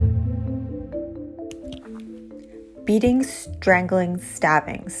beatings, stranglings,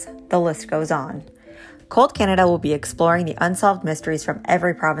 stabbings. The list goes on. Cold Canada will be exploring the unsolved mysteries from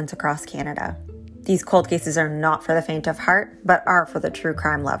every province across Canada. These cold cases are not for the faint of heart, but are for the true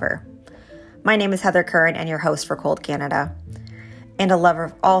crime lover. My name is Heather Curran and your host for Cold Canada, and a lover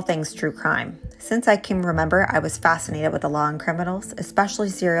of all things true crime. Since I can remember, I was fascinated with the law and criminals, especially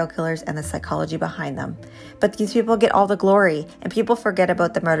serial killers and the psychology behind them. But these people get all the glory, and people forget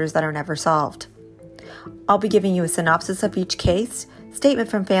about the murders that are never solved. I'll be giving you a synopsis of each case, statement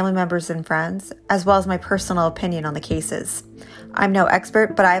from family members and friends, as well as my personal opinion on the cases. I'm no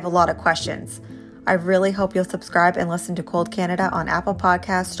expert, but I have a lot of questions. I really hope you'll subscribe and listen to Cold Canada on Apple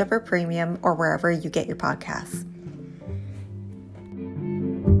Podcasts, Stitcher Premium, or wherever you get your podcasts.